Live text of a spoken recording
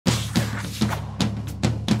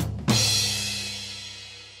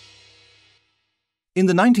In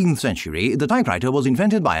the 19th century, the typewriter was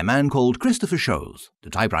invented by a man called Christopher Sholes. The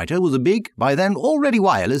typewriter was a big, by then already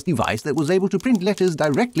wireless device that was able to print letters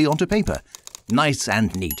directly onto paper. Nice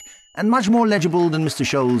and neat, and much more legible than Mr.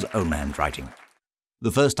 Sholes' own handwriting.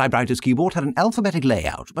 The first typewriter's keyboard had an alphabetic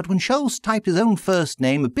layout, but when Sholes typed his own first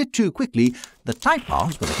name a bit too quickly, the type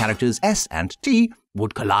bars, where the characters S and T,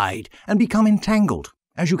 would collide and become entangled.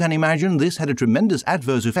 As you can imagine, this had a tremendous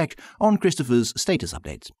adverse effect on Christopher's status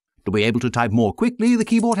updates. To be able to type more quickly, the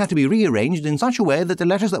keyboard had to be rearranged in such a way that the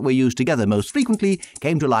letters that were used together most frequently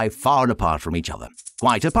came to lie far apart from each other.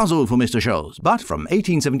 Quite a puzzle for Mr. Sholes, but from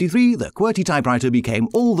 1873 the QWERTY typewriter became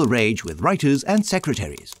all the rage with writers and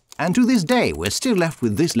secretaries. And to this day we're still left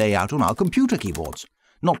with this layout on our computer keyboards.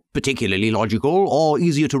 Not particularly logical or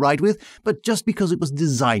easier to write with, but just because it was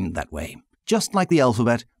designed that way. Just like the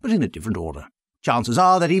alphabet, but in a different order. Chances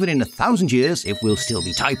are that even in 1,000 years, if we'll still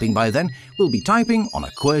be typing by then, we'll be typing on a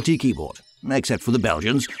QWERTY keyboard. Except for the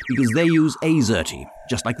Belgians, because they use AZERTY,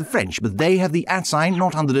 just like the French, but they have the @ sign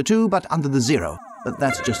not under the 2 but under the 0. But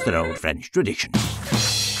that's just their old French tradition.